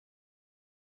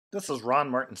This is Ron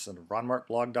Martinsen of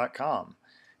ronmarkblog.com,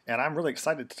 and I'm really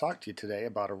excited to talk to you today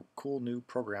about a cool new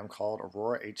program called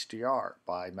Aurora HDR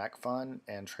by MacFun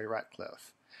and Trey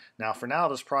Ratcliffe. Now, for now,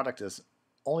 this product is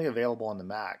only available on the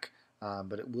Mac,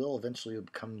 but it will eventually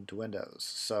come to Windows,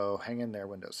 so hang in there,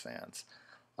 Windows fans.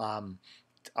 Um,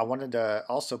 I wanted to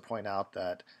also point out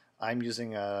that I'm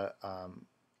using a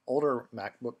older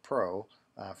MacBook Pro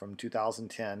from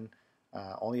 2010,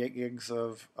 only 8 gigs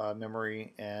of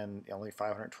memory and only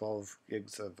 512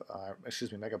 gigs of,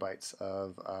 megabytes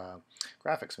of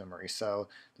graphics memory. So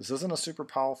this isn't a super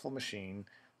powerful machine.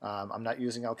 I'm not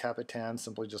using El Capitan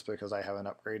simply just because I haven't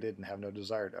upgraded and have no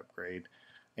desire to upgrade.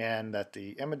 And that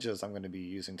the images I'm going to be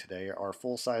using today are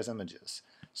full-size images.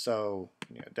 So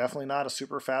definitely not a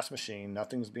super fast machine.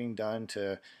 Nothing's being done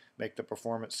to make the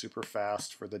performance super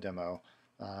fast for the demo.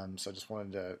 So I just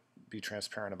wanted to be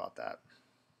transparent about that.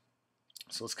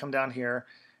 So let's come down here,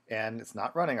 and it's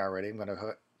not running already. I'm going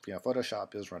to,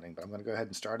 Photoshop is running, but I'm going to go ahead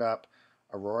and start up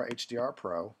Aurora HDR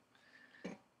Pro.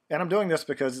 And I'm doing this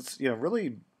because it's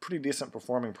really pretty decent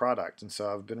performing product, and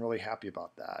so I've been really happy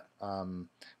about that.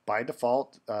 By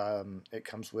default, it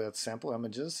comes with sample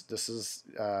images. This is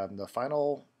the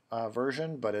final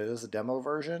version, but it is a demo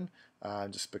version,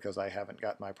 just because I haven't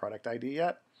got my product ID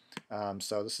yet.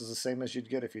 So this is the same as you'd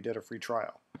get if you did a free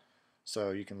trial.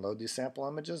 So you can load these sample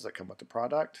images that come with the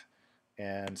product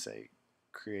and say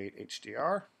create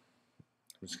HDR.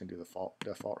 I'm just going to do the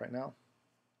default right now.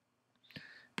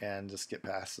 And just get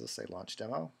past this, say launch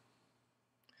demo.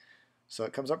 So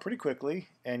it comes up pretty quickly,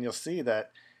 and you'll see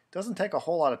that it doesn't take a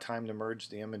whole lot of time to merge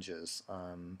the images.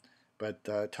 But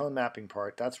the tone mapping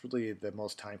part, that's really the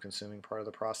most time consuming part of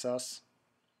the process.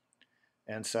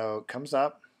 And so it comes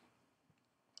up,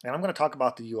 and I'm going to talk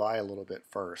about the UI a little bit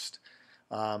first.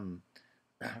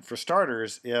 For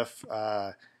starters, if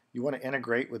you want to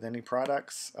integrate with any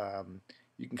products,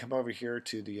 you can come over here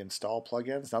to the install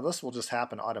plugins. Now this will just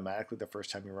happen automatically the first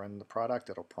time you run the product.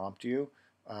 It'll prompt you,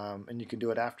 and you can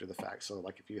do it after the fact. So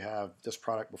like if you have this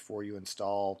product before you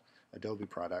install Adobe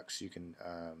products, you can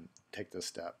take this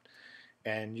step.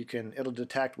 And it'll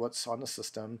detect what's on the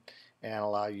system and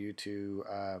allow you to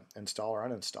install or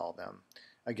uninstall them.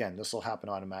 Again, this will happen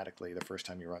automatically the first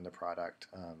time you run the product,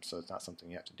 so it's not something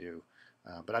you have to do.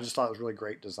 But I just thought it was really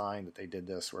great design that they did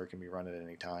this where it can be run at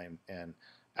any time and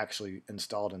actually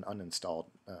installed and uninstalled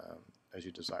as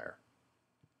you desire.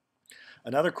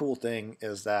 Another cool thing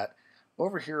is that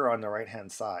over here on the right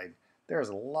hand side there's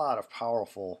a lot of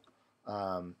powerful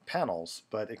panels,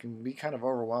 but it can be kind of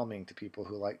overwhelming to people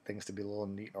who like things to be a little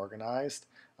neat and organized.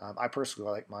 I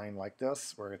personally like mine like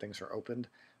this, where things are opened,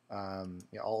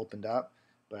 all opened up.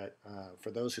 But for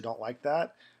those who don't like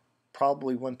that,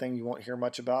 probably one thing you won't hear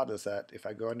much about is that if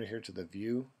I go under here to the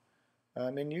view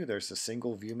menu, there's a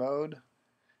single view mode,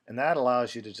 and that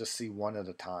allows you to just see one at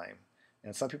a time.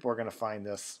 And some people are going to find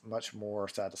this much more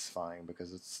satisfying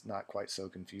because it's not quite so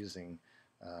confusing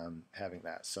having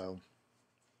that. So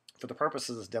for the purpose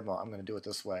of this demo, I'm going to do it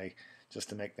this way just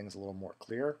to make things a little more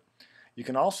clear. You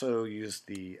can also use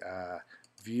the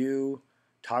view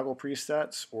toggle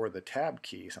presets or the tab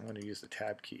key. So I'm going to use the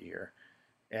tab key here,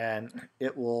 and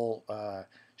it will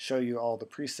show you all the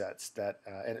presets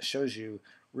and it shows you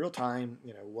real time,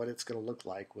 what it's going to look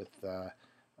like with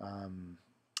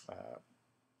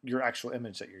your actual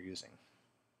image that you're using.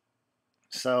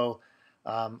 So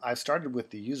I've started with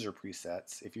the user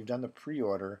presets. If you've done the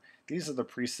pre-order, these are the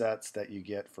presets that you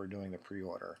get for doing the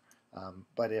pre-order.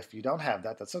 But if you don't have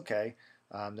that, that's okay.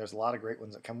 There's a lot of great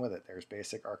ones that come with it. There's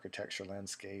basic, architecture,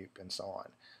 landscape, and so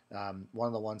on. One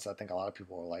of the ones I think a lot of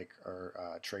people will like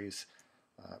are Trey's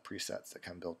presets that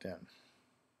come built in.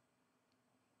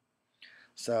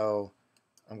 So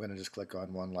I'm going to just click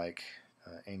on one like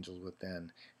Angels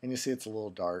Within, and you see it's a little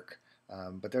dark,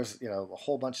 but there's a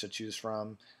whole bunch to choose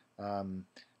from. I'm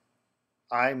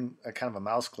a kind of a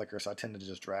mouse clicker, so I tend to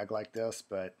just drag like this,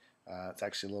 but it's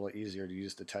actually a little easier to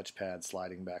use the touchpad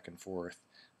sliding back and forth.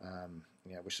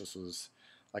 I wish this was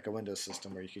like a Windows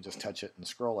system where you could just touch it and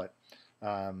scroll it.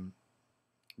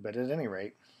 But at any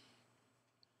rate,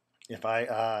 if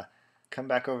I come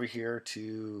back over here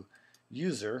to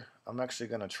user, I'm actually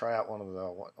going to try out one of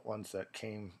the ones that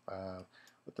came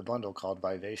with the bundle called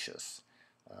Vivacious.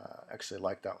 Actually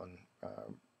like that one.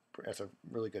 That's a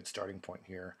really good starting point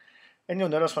here. And you'll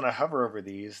notice when I hover over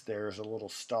these, there's a little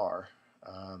star.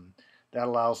 That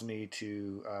allows me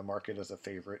to mark it as a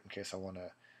favorite in case I want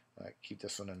to keep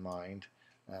this one in mind.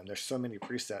 There's so many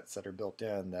presets that are built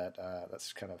in that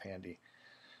that's kind of handy.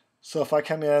 So if I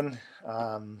come in,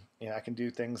 I can do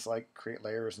things like create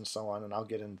layers and so on, and I'll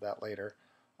get into that later.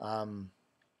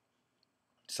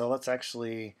 So let's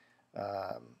actually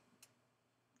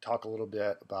talk a little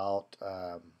bit about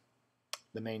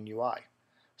the main UI.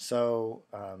 So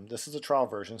this is a trial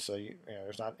version, so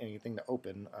there's not anything to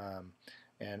open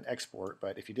and export.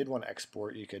 But if you did want to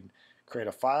export, you could create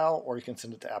a file, or you can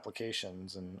send it to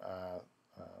applications and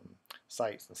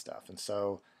sites and stuff. And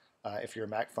so if you're a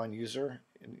MacFun user,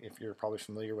 if you're probably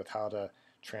familiar with how to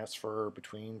transfer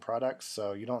between products,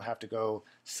 so you don't have to go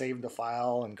save the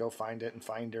file and go find it in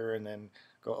Finder and then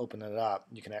go open it up.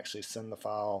 You can actually send the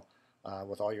file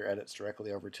with all your edits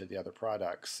directly over to the other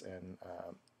products and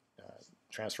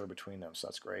transfer between them. So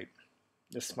that's great.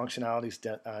 This functionality is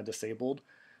disabled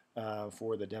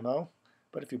for the demo,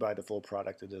 but if you buy the full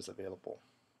product, it is available.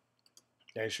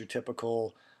 There's your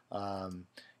typical,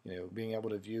 being able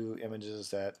to view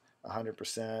images at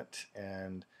 100%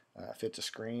 and fit to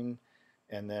screen,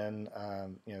 and then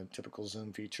typical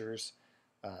zoom features.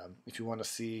 If you want to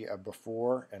see a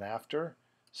before and after,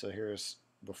 so here's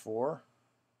before,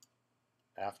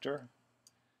 after,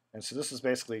 and so this is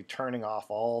basically turning off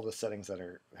all the settings that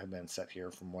have been set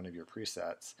here from one of your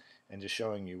presets and just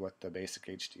showing you what the basic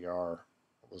HDR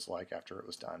was like after it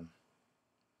was done.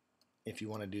 If you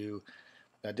want to do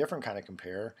a different kind of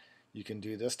compare, you can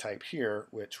do this type here,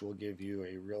 which will give you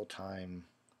a real-time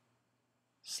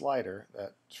slider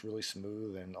that's really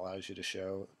smooth and allows you to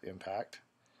show the impact.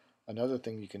 Another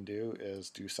thing you can do is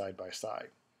do side by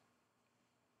side.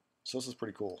 So this is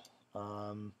pretty cool.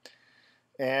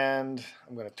 And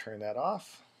I'm going to turn that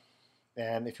off.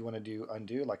 And if you want to do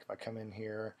undo, like if I come in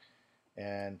here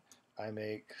and I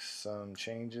make some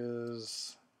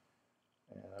changes,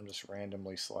 and I'm just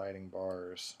randomly sliding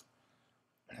bars,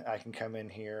 I can come in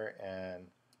here and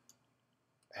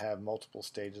have multiple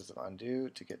stages of undo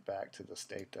to get back to the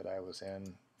state that I was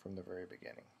in from the very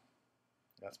beginning.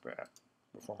 That's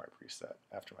before my preset,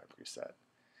 after my preset.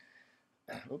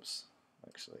 Oops,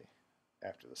 actually,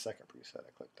 after the second preset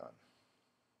I clicked on.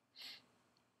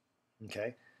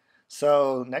 Okay,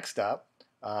 so next up,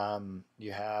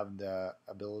 you have the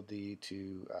ability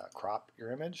to crop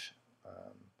your image.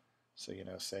 So,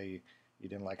 say you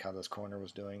didn't like how this corner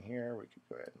was doing here, we could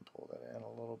go ahead and pull that in a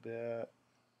little bit.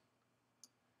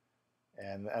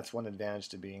 And that's one advantage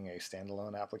to being a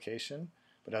standalone application.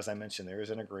 But as I mentioned, there is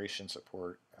integration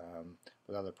support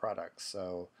with other products.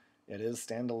 So it is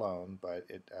standalone, but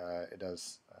it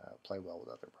does play well with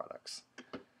other products.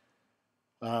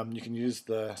 You can use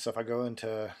so if I go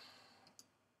into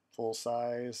full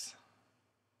size,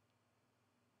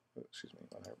 excuse me,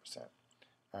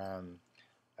 100%,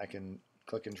 I can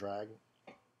click and drag.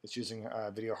 It's using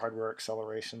video hardware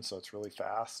acceleration, so it's really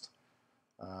fast.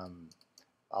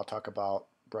 I'll talk about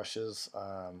brushes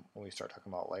when we start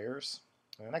talking about layers.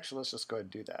 And actually, let's just go ahead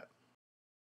and do that.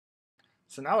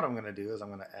 So now what I'm going to do is I'm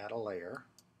going to add a layer.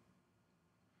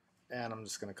 And I'm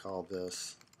just going to call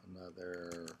this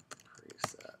another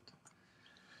preset.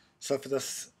 So for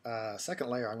this second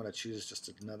layer, I'm going to choose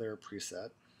just another preset.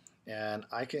 And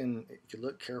I can, if you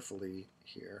look carefully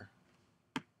here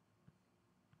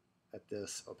at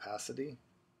this opacity,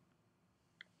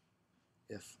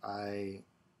 if I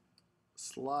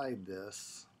slide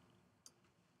this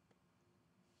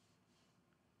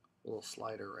little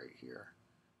slider right here,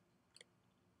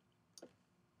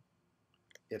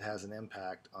 it has an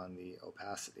impact on the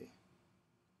opacity.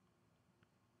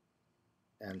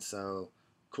 And so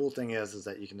cool thing is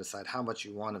that you can decide how much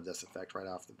you want of this effect right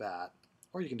off the bat,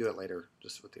 or you can do it later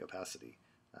just with the opacity.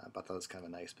 But that's kind of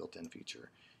a nice built-in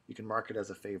feature. You can mark it as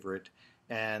a favorite,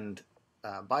 and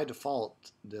by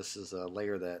default this is a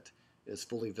layer that is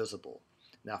fully visible.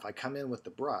 Now if I come in with the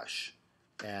brush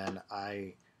and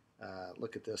I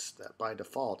look at this, that by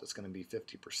default it's going to be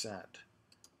 50%,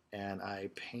 and I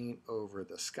paint over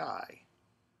the sky,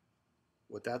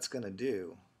 what that's going to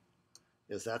do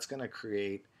is that's going to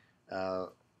create a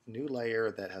new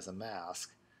layer that has a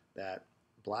mask that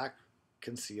black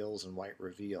conceals and white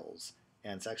reveals,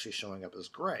 and it's actually showing up as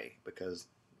gray because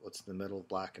what's in the middle of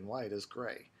black and white is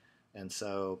gray, and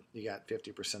so you got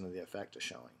 50% of the effect is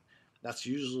showing. That's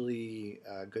usually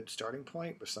a good starting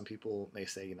point, but some people may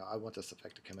say, I want this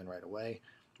effect to come in right away.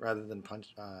 Rather than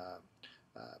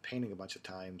painting a bunch of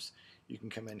times, you can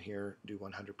come in here, do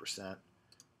 100%,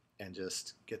 and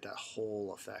just get that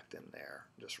whole effect in there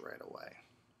just right away.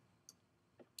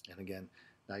 And again,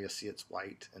 now you'll see it's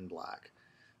white and black.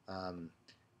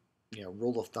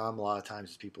 Rule of thumb, a lot of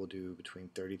times people do between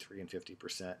 33 and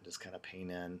 50%, and just kind of paint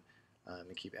in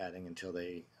and keep adding until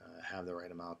they have the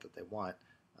right amount that they want.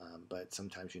 But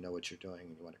sometimes you know what you're doing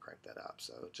and you want to crank that up.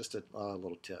 So just a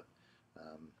little tip.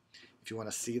 If you want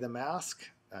to see the mask,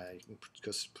 you can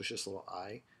just push this little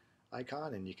eye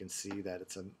icon and you can see that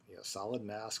it's a solid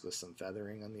mask with some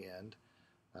feathering on the end.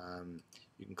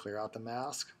 You can clear out the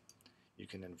mask, you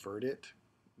can invert it,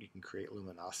 you can create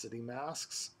luminosity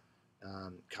masks,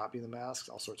 copy the masks,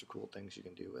 all sorts of cool things you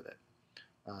can do with it.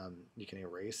 You can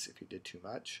erase if you did too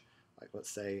much. Like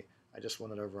let's say I just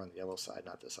want it over on the yellow side,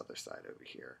 not this other side over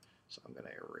here. So I'm going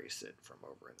to erase it from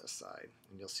over in this side,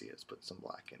 and you'll see it's put some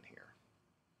black in here.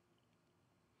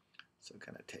 So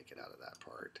kind of take it out of that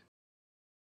part.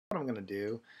 What I'm going to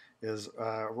do is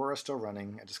Aurora's still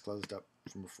running. I just closed up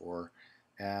from before,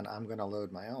 and I'm going to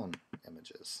load my own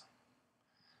images.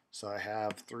 So I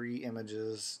have 3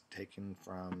 images taken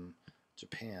from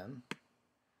Japan,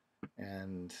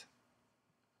 and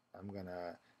I'm going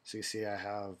to, so you see I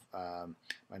have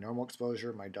my normal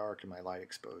exposure, my dark, and my light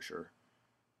exposure.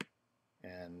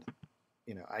 And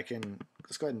you know, I can,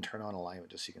 let's go ahead and turn on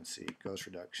alignment just so you can see ghost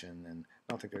reduction, and I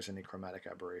don't think there's any chromatic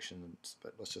aberrations,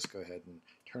 but let's just go ahead and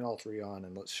turn all 3 on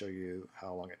and let's show you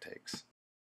how long it takes.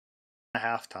 A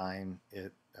half time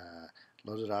it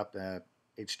loaded up a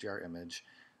HDR image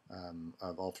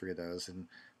of all 3 of those, and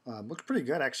looked pretty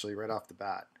good actually right off the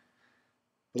bat.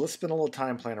 But let's spend a little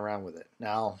time playing around with it.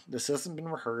 Now, this hasn't been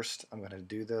rehearsed. I'm going to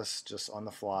do this just on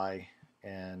the fly,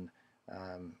 and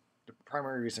the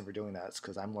primary reason for doing that is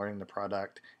because I'm learning the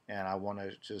product and I want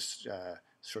to just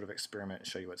sort of experiment and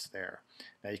show you what's there.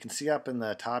 Now you can see up in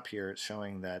the top here it's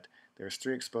showing that there's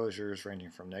 3 exposures ranging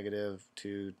from -2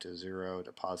 to 0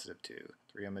 to +2,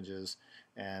 3 images,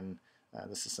 and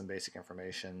this is some basic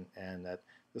information, and that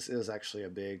this is actually a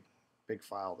big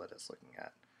file that it's looking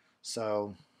at.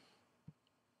 So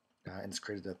and it's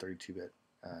created a 32-bit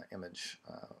image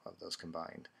of those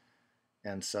combined.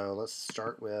 And so let's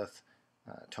start with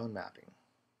tone mapping.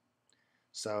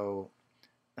 So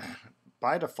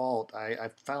by default, I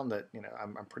found that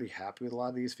I'm pretty happy with a lot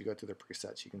of these. If you go through the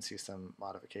presets, you can see some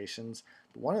modifications.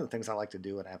 But one of the things I like to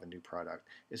do when I have a new product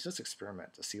is just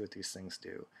experiment to see what these things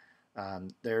do.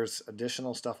 There's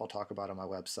additional stuff I'll talk about on my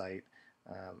website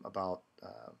about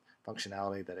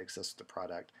functionality that exists with the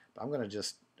product. But I'm going to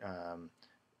just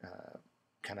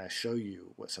kind of show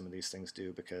you what some of these things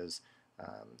do, because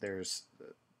there's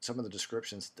some of the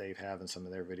descriptions they have in some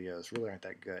of their videos really aren't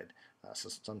that good. So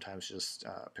sometimes just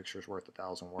a picture's worth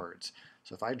 1,000 words.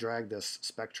 So if I drag this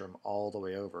spectrum all the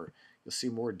way over, you'll see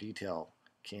more detail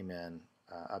came in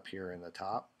up here in the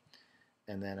top.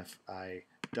 And then if I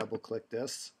double click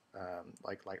this,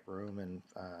 like Lightroom and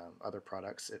other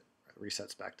products, it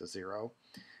resets back to 0.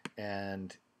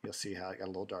 And you'll see how it got a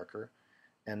little darker.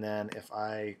 And then if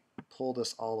I pull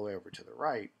this all the way over to the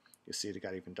right, you'll see it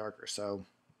got even darker. So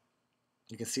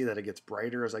you can see that it gets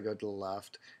brighter as I go to the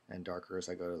left and darker as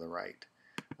I go to the right.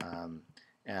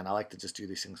 And I like to just do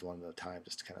these things one at a time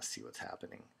just to kind of see what's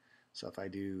happening. So if I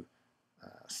do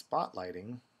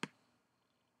spotlighting,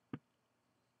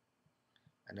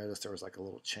 I noticed there was like a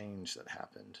little change that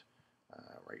happened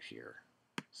right here.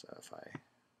 So if I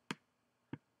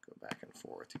go back and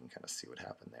forth, you can kind of see what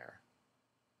happened there.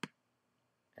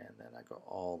 And then I go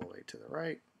all the way to the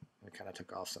right, and it kind of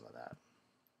took off some of that.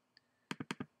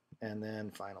 And then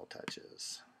final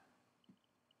touches.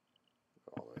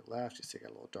 Go all the way left, you see it got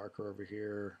a little darker over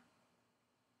here.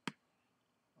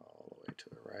 All the way to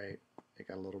the right, it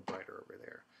got a little brighter over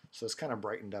there. So it's kind of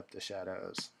brightened up the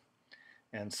shadows.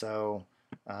 And so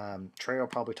Trey will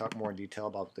probably talk more in detail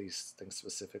about what these things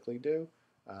specifically do.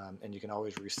 And you can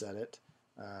always reset it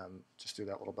just through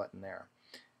that little button there.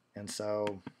 And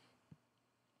so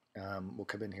we'll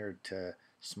come in here to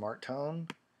Smart Tone,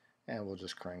 and we'll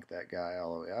just crank that guy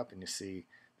all the way up, and you see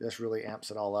this really amps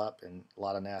it all up, and a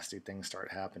lot of nasty things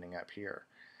start happening up here.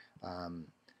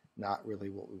 Not really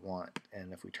what we want.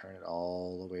 And if we turn it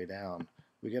all the way down,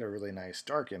 we get a really nice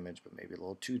dark image, but maybe a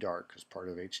little too dark, because part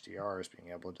of HDR is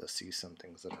being able to see some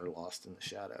things that are lost in the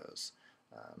shadows.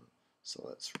 So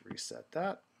let's reset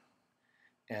that.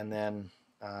 And then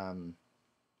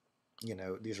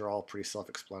these are all pretty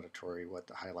self-explanatory what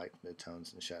the highlight,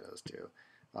 midtones, and shadows do.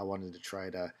 I wanted to try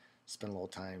to spend a little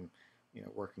time,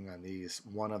 working on these.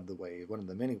 One of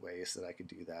the many ways that I could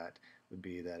do that would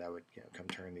be that I would, come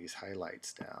turn these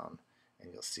highlights down,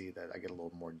 and you'll see that I get a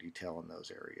little more detail in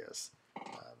those areas.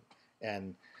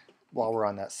 And while we're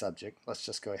on that subject, let's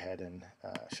just go ahead and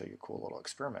show you a cool little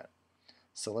experiment.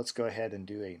 So let's go ahead and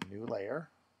do a new layer,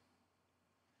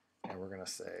 and we're going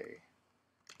to say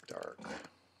dark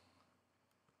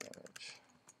image.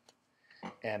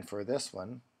 And for this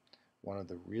one of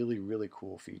the really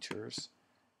cool features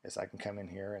is I can come in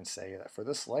here and say that for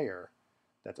this layer,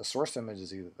 that the source image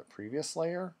is either the previous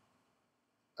layer,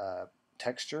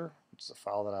 texture, which is a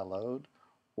file that I load,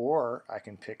 or I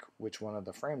can pick which one of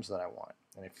the frames that I want.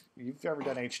 And if you've ever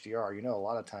done HDR, a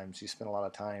lot of times you spend a lot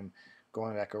of time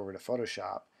going back over to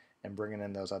Photoshop and bringing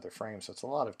in those other frames. So it's a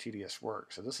lot of tedious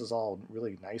work. So this is all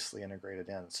really nicely integrated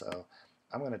in. So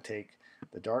I'm going to take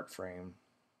the dark frame,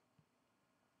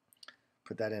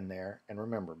 put that in there, and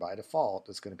remember, by default,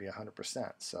 it's going to be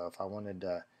 100%. So if I wanted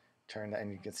to turn that,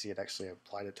 and you can see it actually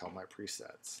applied it to all my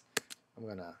presets. I'm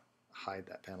going to hide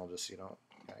that panel just so you don't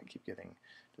keep getting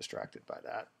distracted by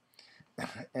that.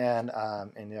 And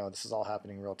you know, this is all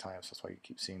happening real time, so that's why you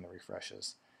keep seeing the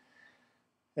refreshes.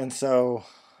 And so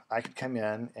I could come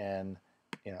in and,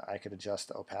 you know, I could adjust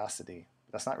the opacity.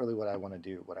 But that's not really what I want to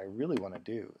do. What I really want to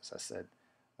do is I said,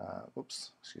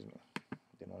 oops, excuse me,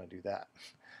 didn't want to do that.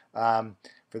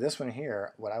 For this one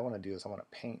here, what I want to do is I want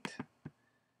to paint.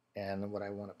 And what I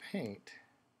want to paint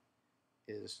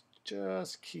is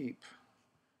just keep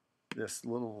this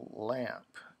little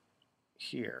lamp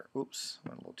here. Oops,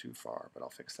 went a little too far, but I'll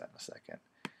fix that in a second.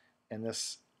 And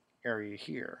this area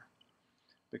here,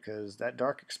 because that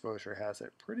dark exposure has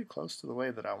it pretty close to the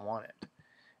way that I want it.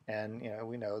 And you know,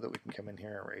 we know that we can come in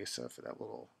here and erase. So for that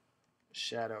little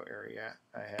shadow area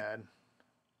I had,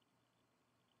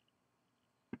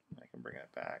 I can bring it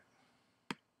back.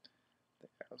 I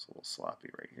think that was a little sloppy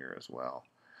right here as well.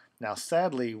 Now,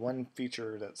 sadly, one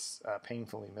feature that's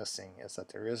painfully missing is that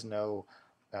there is no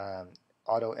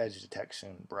auto edge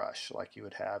detection brush like you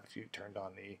would have if you turned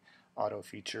on the auto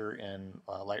feature in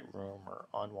Lightroom or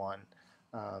on one.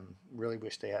 Really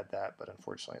wish they had that, but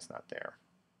unfortunately it's not there.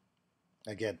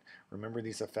 Again, remember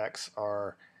these effects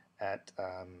are at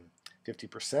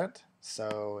 50%,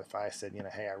 so if I said, you know,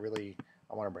 hey, I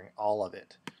want to bring all of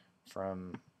it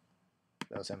from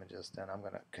those images, then I'm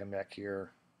going to come back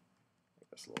here, make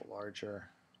this a little larger,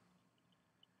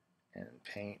 and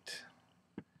paint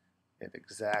it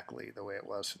exactly the way it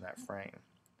was from that frame.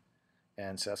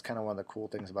 And so that's kind of one of the cool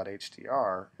things about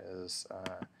HDR is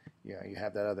you know, you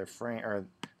have that other frame, or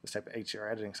this type of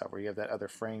HDR editing software, you have that other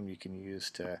frame you can use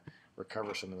to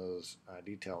recover some of those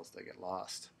details that get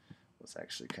lost. Let's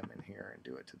actually come in here and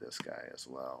do it to this guy as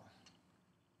well.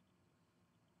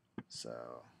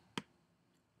 So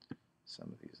some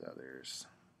of these others,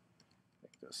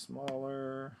 make this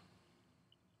smaller.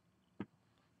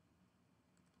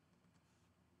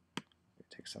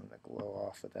 Take some of the glow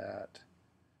off of that,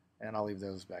 and I'll leave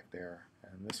those back there.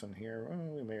 And this one here,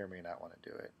 well, we may or may not want to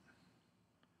do it.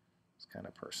 It's kind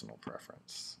of personal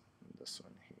preference. And this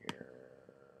one here,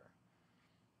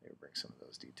 maybe bring some of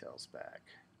those details back.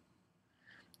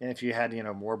 And if you had, you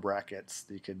know, more brackets,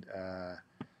 you could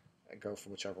go for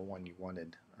whichever one you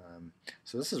wanted.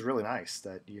 So this is really nice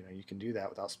that, you know, you can do that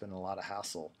without spending a lot of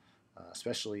hassle,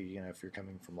 especially, you know, if you're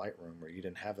coming from Lightroom where you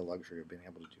didn't have the luxury of being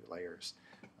able to do layers.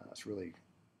 It's really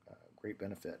a great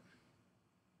benefit.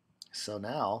 So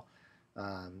now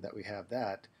that we have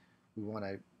that, we want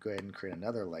to go ahead and create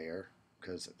another layer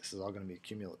because this is all going to be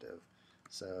cumulative.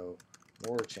 So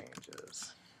more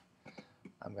changes.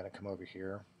 I'm going to come over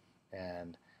here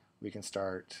and we can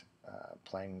start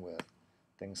playing with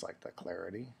things like the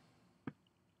clarity.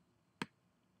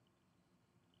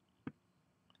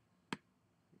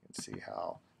 You can see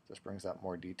how this brings out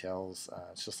more details.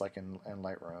 It's just like in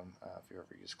Lightroom if you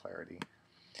ever use clarity.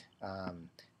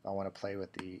 If I want to play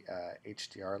with the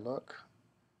HDR look,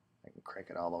 I can crank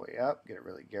it all the way up, get it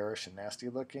really garish and nasty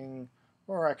looking,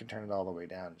 or I can turn it all the way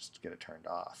down just to get it turned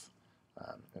off.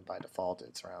 And by default,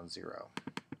 it's around 0.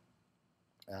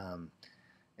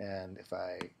 And if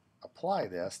I apply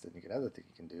this, then you get other thing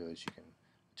you can do is you can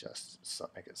just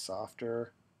make it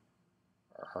softer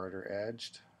or harder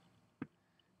edged,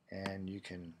 and you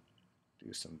can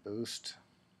do some boost.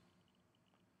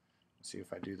 See,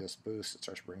 if I do this boost, it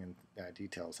starts bringing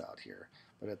details out here,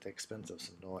 but at the expense of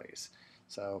some noise.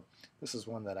 So this is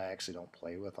one that I actually don't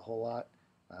play with a whole lot,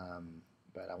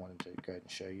 but I wanted to go ahead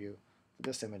and show you. For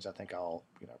this image, I think I'll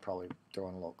probably throw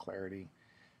in a little clarity,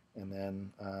 and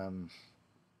then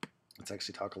let's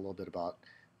actually talk a little bit about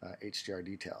HDR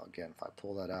detail. Again, if I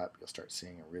pull that up, you'll start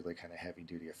seeing a really kind of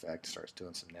heavy-duty effect. It starts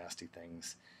doing some nasty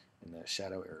things in the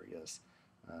shadow areas,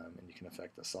 and you can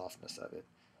affect the softness of it.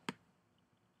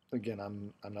 Again,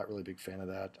 I'm not really a big fan of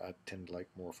that. I tend to like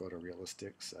more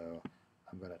photorealistic, so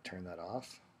I'm going to turn that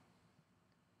off.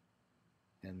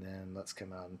 And then let's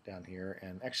come on down here,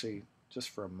 and actually, just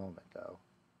for a moment though,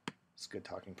 it's a good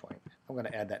talking point, I'm going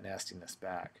to add that nastiness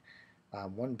back.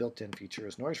 One built-in feature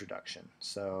is noise reduction.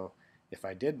 So if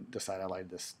I did decide I like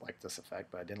this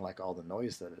effect, but I didn't like all the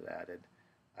noise that it added,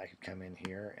 I could come in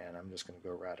here and I'm just going to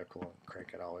go radical and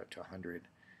crank it all the way up to 100.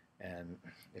 And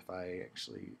if I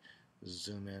actually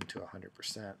zoom in to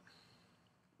 100%,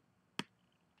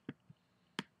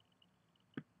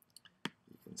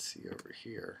 you can see over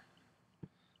here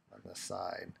on the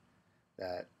side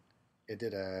that it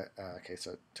did a, okay,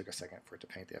 so it took a second for it to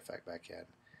paint the effect back in.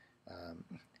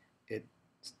 It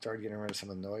started getting rid of some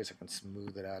of the noise. I can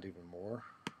smooth it out even more.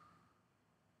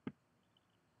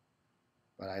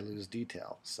 But I lose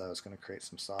detail, so it's going to create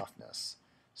some softness.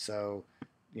 So,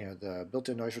 the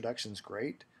built-in noise reduction is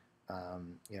great.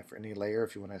 For any layer,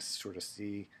 if you want to sort of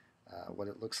see what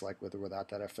it looks like with or without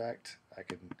that effect, I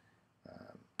can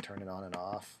turn it on and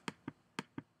off.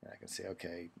 And I can say,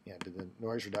 okay, did the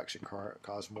noise reduction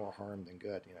cause more harm than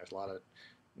good? There's a lot of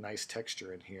nice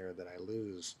texture in here that I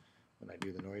lose when I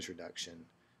do the noise reduction.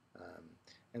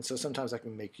 And so sometimes I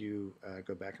can make you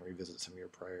go back and revisit some of your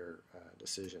prior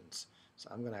decisions. So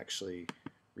I'm going to actually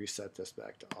reset this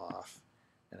back to off,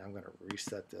 and I'm going to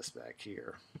reset this back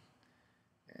here.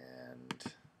 And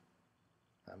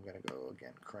I'm going to go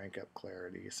again, crank up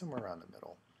clarity somewhere around the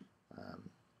middle.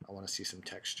 I want to see some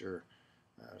texture.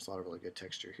 There's a lot of really good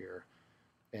texture here.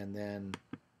 And then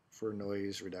for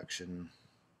noise reduction,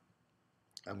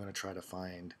 I'm going to try to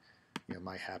find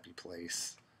my happy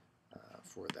place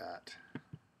for that.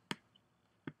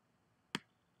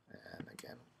 And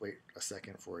again, wait a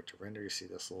second for it to render. You see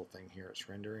this little thing here, it's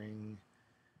rendering.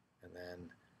 And then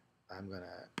I'm going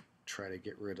to try to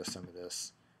get rid of some of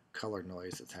this color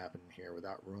noise that's happening here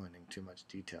without ruining too much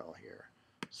detail here.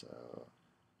 So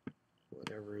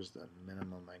whatever is the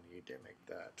minimum I need to make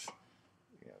that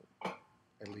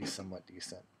at least somewhat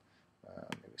decent.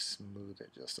 Maybe smooth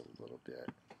it just a little bit.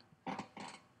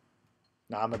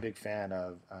 Now I'm a big fan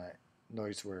of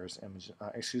Noiseware's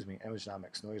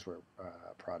Imagenomics Noiseware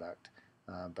product,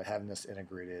 but having this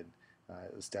integrated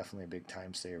is definitely a big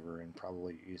time saver and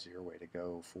probably easier way to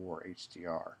go for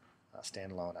HDR.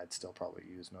 Standalone, I'd still probably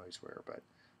use Noiseware, but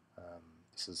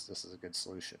this is a good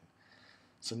solution.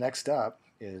 So next up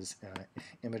is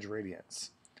image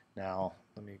radiance. Now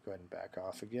let me go ahead and back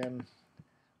off again.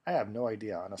 I have no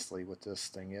idea honestly what this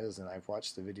thing is, and I've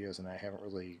watched the videos and I haven't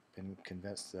really been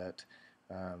convinced that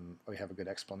we have a good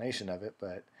explanation of it.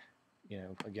 But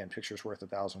again, picture's worth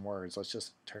 1,000 words. Let's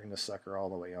just turn this sucker all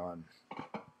the way on.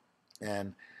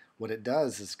 And what it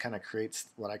does is kind of creates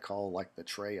what I call like the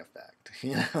Trey effect.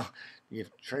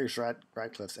 Trey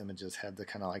Ratcliffe's images have the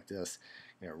kind of like this,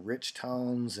 rich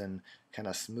tones and kind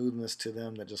of smoothness to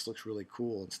them that just looks really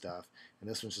cool and stuff. And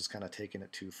this one's just kind of taking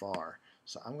it too far.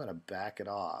 So I'm going to back it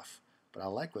off. But I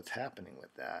like what's happening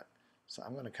with that. So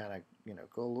I'm going to kind of,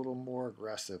 go a little more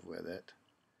aggressive with it.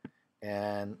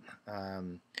 And,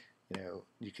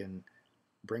 you can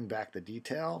bring back the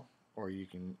detail or you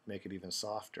can make it even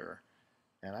softer.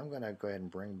 And I'm going to go ahead and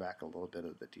bring back a little bit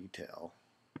of the detail.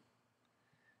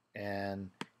 And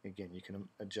again, you can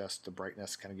adjust the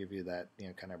brightness, kind of give you that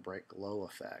kind of bright glow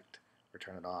effect, or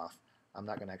turn it off. I'm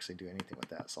not going to actually do anything with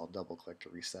that, so I'll double click to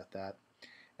reset that.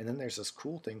 And then there's this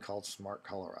cool thing called Smart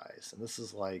Colorize. And this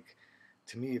is like,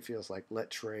 to me, it feels like let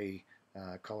Trey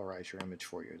colorize your image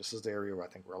for you. This is the area where I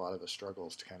think where a lot of us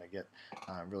struggles to kind of get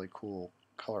really cool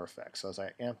color effects. So as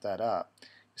I amp that up,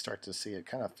 you start to see it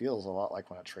kind of feels a lot like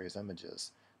one of Trey's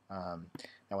images. Now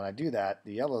when I do that,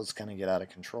 the yellows kind of get out of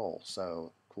control.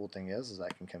 So cool thing is I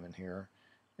can come in here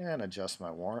and adjust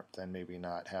my warmth and maybe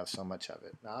not have so much of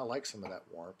it. Now I like some of that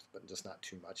warmth, but just not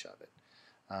too much of it.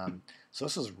 So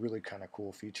this is really kind of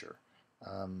cool feature.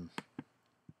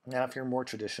 Now if you're more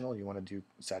traditional, you want to do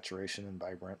saturation and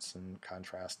vibrance and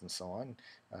contrast and so on,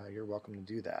 you're welcome to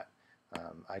do that.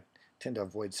 I tend to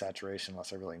avoid saturation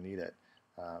unless I really need it,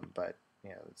 but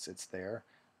it's there.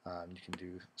 You can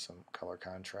do some color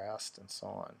contrast and so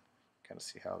on. Kind of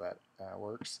see how that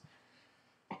works.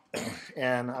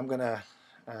 And I'm going to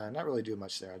not really do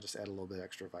much there. I'll just add a little bit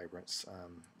extra vibrance.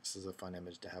 This is a fun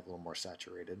image to have a little more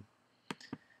saturated.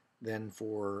 Then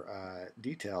for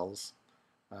details,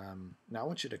 now I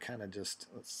want you to kind of just,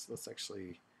 let's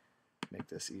actually make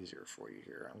this easier for you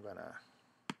here. I'm going to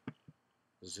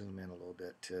zoom in a little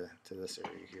bit to this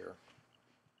area here.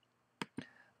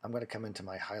 I'm going to come into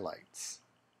my highlights.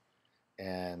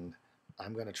 And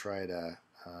I'm going to try to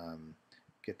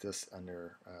get this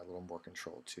under a little more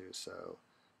control too. So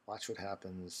watch what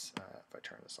happens if I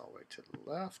turn this all the way to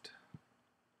the left.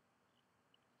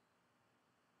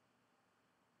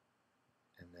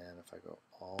 And then if I go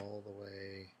all the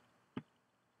way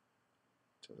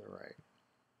to the right.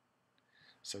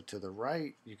 So to the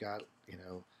right, you got,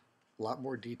 a lot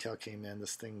more detail came in.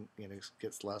 This thing,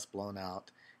 gets less blown out.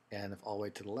 And if all the way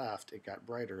to the left, it got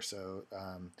brighter, so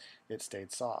it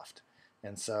stayed soft.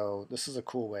 And so this is a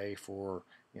cool way for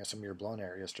some of your blown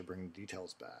areas to bring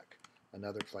details back.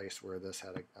 Another place where this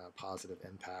had a positive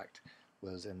impact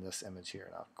was in this image here.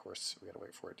 Now, of course, we got to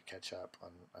wait for it to catch up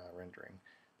on rendering.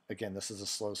 Again, this is a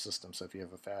slow system, so if you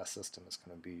have a fast system, it's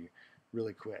going to be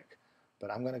really quick.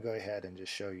 but I'm going to go ahead and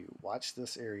just show you. Watch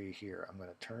this area here. I'm going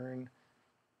to turn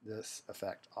this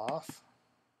effect off,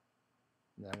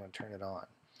 and then I'm going to turn it on.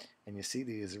 And you see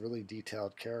these really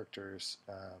detailed characters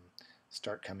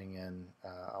start coming in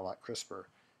a lot crisper.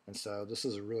 And so this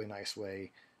is a really nice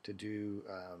way to do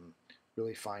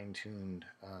really fine-tuned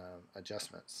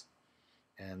adjustments.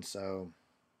 And so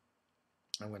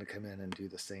I'm going to come in and do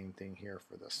the same thing here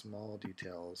for the small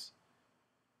details,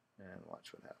 and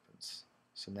watch what happens.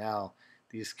 So now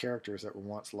these characters that were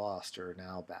once lost are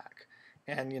now back.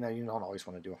 And you don't always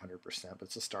want to do 100%, but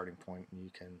it's a starting point, and you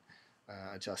can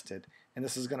adjust it. And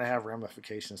this is going to have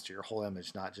ramifications to your whole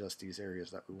image, not just these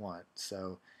areas that we want.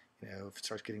 So if it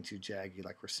starts getting too jaggy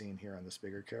like we're seeing here on this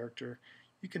bigger character,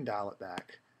 you can dial it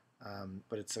back.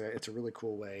 But it's a really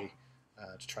cool way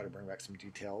to try to bring back some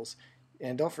details.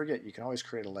 And don't forget, you can always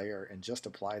create a layer and just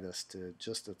apply this to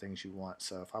just the things you want.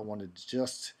 So if I wanted to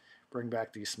just bring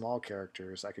back these small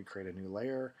characters, I could create a new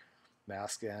layer,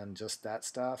 mask in just that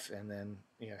stuff, and then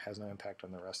it has no impact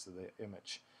on the rest of the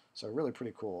image. So really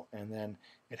pretty cool. And then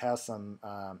it has some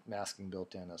masking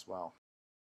built in as well.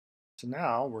 So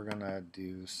now we're going to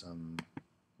do some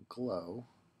glow.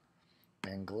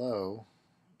 And glow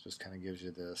just kind of gives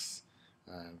you this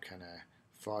kind of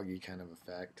foggy kind of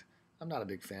effect. I'm not a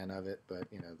big fan of it, but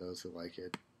those who like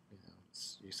it,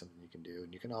 it's something you can do.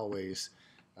 And you can always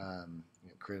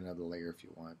create another layer if you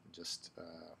want and just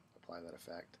apply that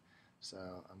effect. So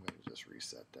I'm going to just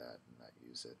reset that and not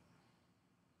use it.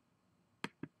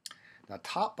 Now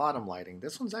top-bottom lighting,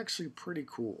 this one's actually pretty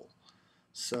cool.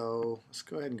 So let's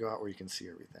go ahead and go out where you can see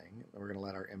everything. And we're going to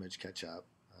let our image catch up.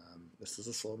 This is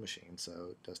a slow machine, so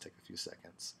it does take a few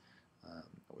seconds. I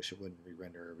wish it wouldn't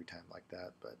re-render every time like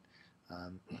that, but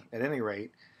at any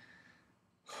rate,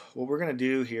 what we're going to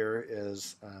do here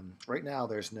is, right now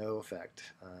there's no effect.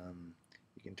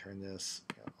 You can turn this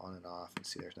on and off and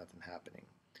see there's nothing happening.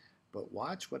 But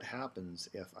watch what happens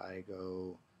if I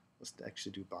go, let's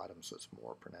actually do bottom so it's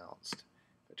more pronounced.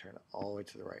 If I turn it all the way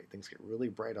to the right, things get really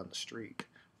bright on the street.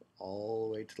 All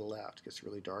the way to the left, it gets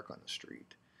really dark on the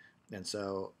street. And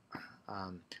so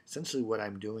essentially what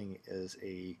I'm doing is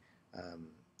a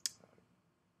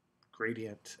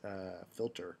gradient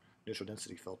filter, neutral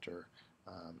density filter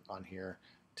on here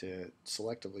to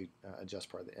selectively adjust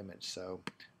part of the image. So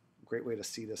great way to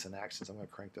see this in action is I'm going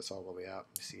to crank this all the way up.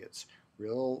 You see it's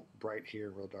real bright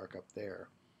here, real dark up there.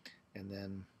 And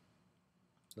then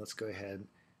let's go ahead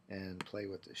and play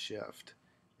with the shift.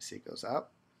 You see it goes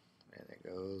up and it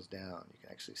goes down. You can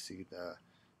actually see the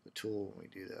tool when we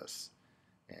do this.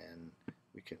 And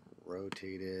we can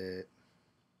rotate it.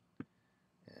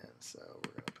 And so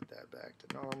we're going to put that back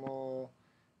to normal.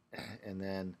 And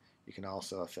then you can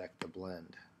also affect the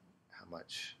blend, how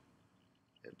much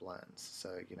it blends. So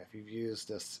if you've used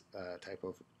this type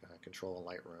of control in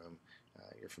Lightroom,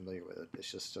 you're familiar with it.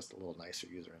 It's just a little nicer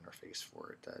user interface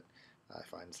for it that I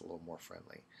find is a little more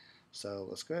friendly. So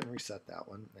let's go ahead and reset that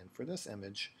one. And for this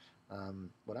image,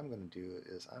 what I'm going to do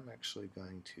is I'm actually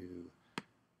going to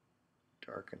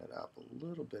darken it up a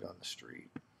little bit on the street.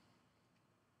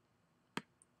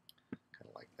 Kind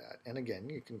of like that. And again,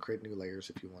 you can create new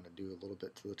layers if you want to do a little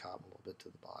bit to the top, a little bit to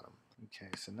the bottom. Okay,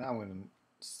 so now I'm going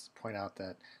to point out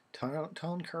that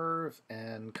tone curve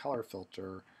and color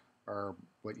filter are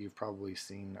what you've probably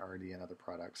seen already in other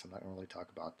products. I'm not going to really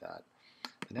talk about that.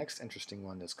 The next interesting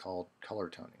one is called color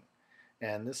toning.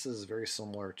 And this is very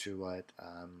similar to what,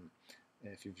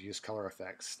 if you've used color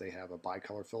effects, they have a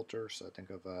bicolor filter. So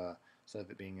think of instead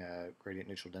of it being a gradient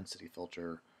neutral density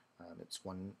filter, it's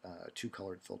a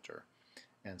two-colored filter.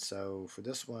 And so for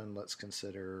this one, let's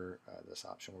consider this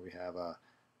option where we have a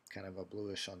kind of a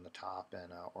bluish on the top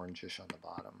and orangish on the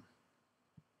bottom.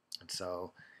 And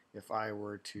so if I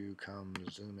were to come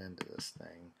zoom into this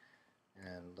thing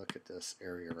and look at this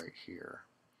area right here,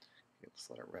 let's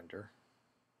let it render.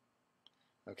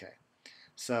 Okay,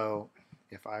 so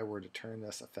if I were to turn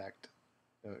this effect,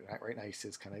 right now you see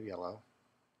it's kind of yellow.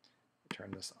 Turn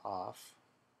this off.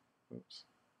 Oops.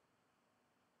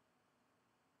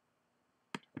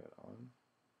 Turn it on.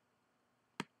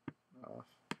 Off.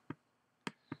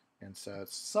 And so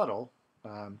it's subtle.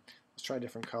 Let's try a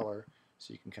different color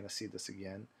so you can kind of see this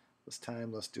again. This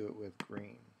time let's do it with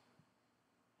green.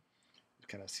 You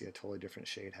kind of see a totally different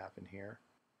shade happen here.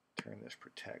 Turn this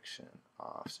protection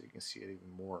off so you can see it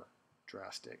even more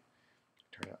drastic.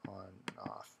 Turn it on and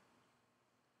off.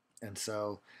 And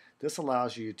so this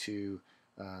allows you to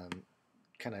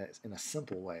kind of, in a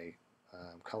simple way,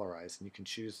 colorize, and you can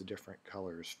choose the different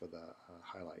colors for the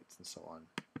highlights and so on.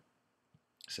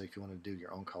 So if you want to do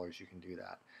your own colors, you can do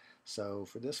that. So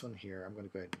for this one here, I'm going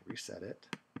to go ahead and reset it.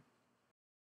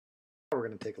 We're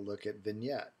going to take a look at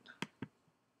vignette.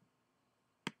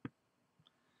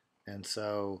 And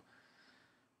so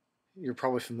you're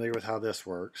probably familiar with how this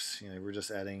works. We're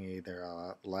just adding either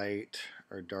a light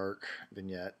or dark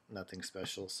vignette, nothing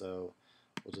special. So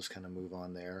we'll just kind of move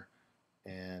on there.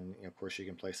 And of course, you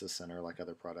can place the center like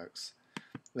other products.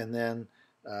 And then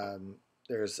um,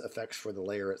 there's effects for the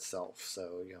layer itself.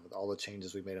 So with all the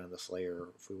changes we made on this layer,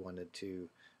 if we wanted to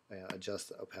adjust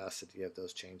the opacity of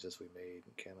those changes we made,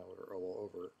 kind of roll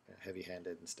over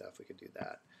heavy-handed and stuff, we could do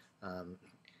that.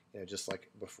 Just like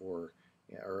before,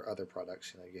 or other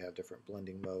products, you have different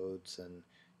blending modes, and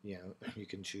you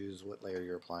can choose what layer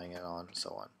you're applying it on, and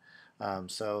so on.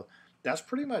 So that's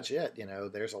pretty much it.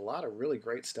 There's a lot of really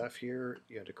great stuff here.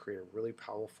 To create a really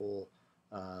powerful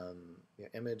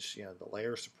image. The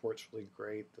layer support's really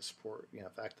great. The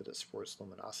fact that it supports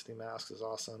luminosity masks is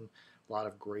awesome. A lot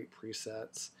of great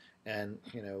presets, and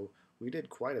we did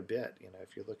quite a bit.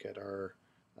 If you look at our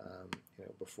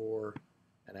before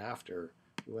and after,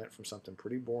 we went from something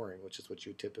pretty boring, which is what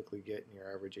you typically get in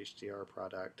your average HDR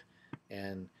product,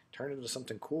 and turned it into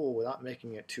something cool without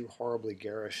making it too horribly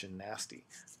garish and nasty.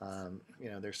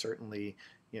 There's certainly,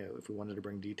 if we wanted to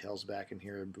bring details back in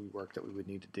here, it would be work that we would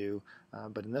need to do.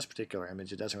 But in this particular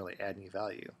image, it doesn't really add any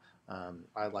value.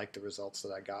 I like the results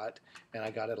that I got, and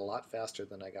I got it a lot faster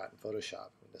than I got in Photoshop.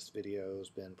 This video has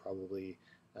been probably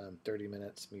 30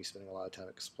 minutes, me spending a lot of time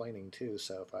explaining too,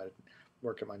 so if I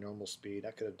worked at my normal speed,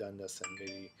 I could have done this in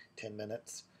maybe 10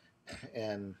 minutes.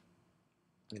 And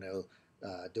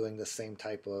doing the same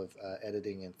type of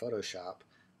editing in Photoshop,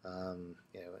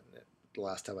 the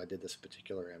last time I did this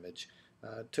particular image,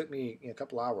 it took me a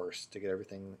couple hours to get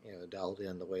everything dialed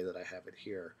in the way that I have it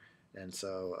here. And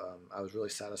so I was really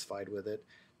satisfied with it.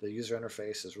 The user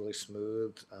interface is really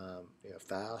smooth,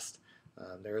 fast.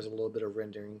 There is a little bit of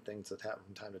rendering things that happen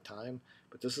from time to time,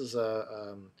 but this is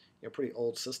a pretty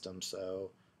old system,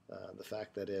 so the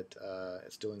fact that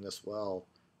it's doing this well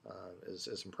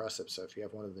is impressive. So if you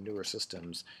have one of the newer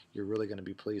systems, you're really going to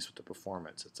be pleased with the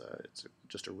performance. It's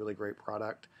just a really great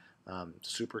product.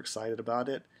 Super excited about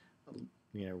it.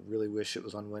 Really wish it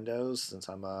was on Windows, since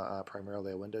I'm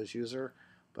primarily a Windows user,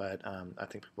 but I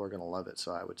think people are going to love it,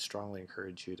 so I would strongly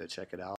encourage you to check it out.